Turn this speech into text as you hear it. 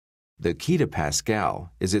The key to PASCAL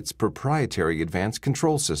is its proprietary advanced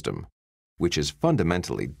control system, which is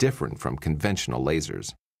fundamentally different from conventional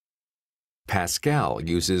lasers. PASCAL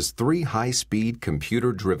uses 3 high-speed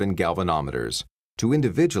computer-driven galvanometers to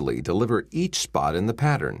individually deliver each spot in the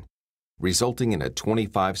pattern, resulting in a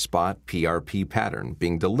 25-spot PRP pattern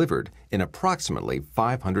being delivered in approximately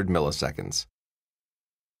 500 milliseconds.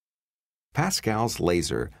 PASCAL's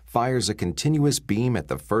laser fires a continuous beam at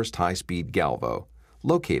the first high-speed galvo,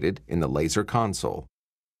 located in the laser console.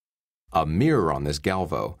 A mirror on this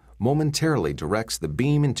galvo momentarily directs the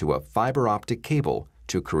beam into a fiber optic cable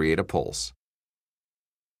to create a pulse.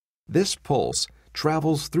 This pulse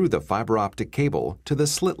travels through the fiber optic cable to the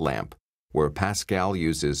slit lamp, where PASCAL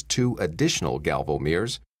uses 2 additional galvo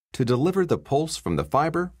mirrors to deliver the pulse from the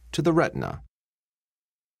fiber to the retina.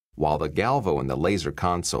 While the galvo in the laser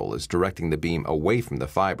console is directing the beam away from the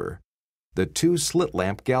fiber, the 2 slit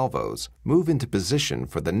lamp galvos move into position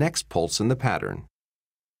for the next pulse in the pattern.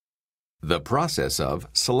 The process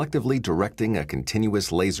of selectively directing a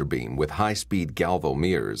continuous laser beam with high-speed galvo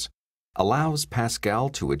mirrors allows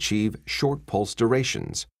PASCAL to achieve short pulse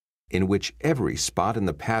durations, in which every spot in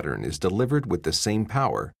the pattern is delivered with the same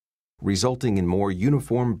power, resulting in more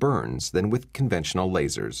uniform burns than with conventional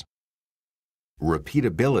lasers.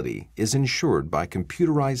 Repeatability is ensured by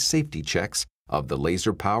computerized safety checks of the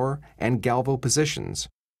laser power and galvo positions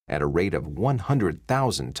at a rate of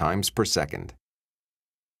 100,000 times per second.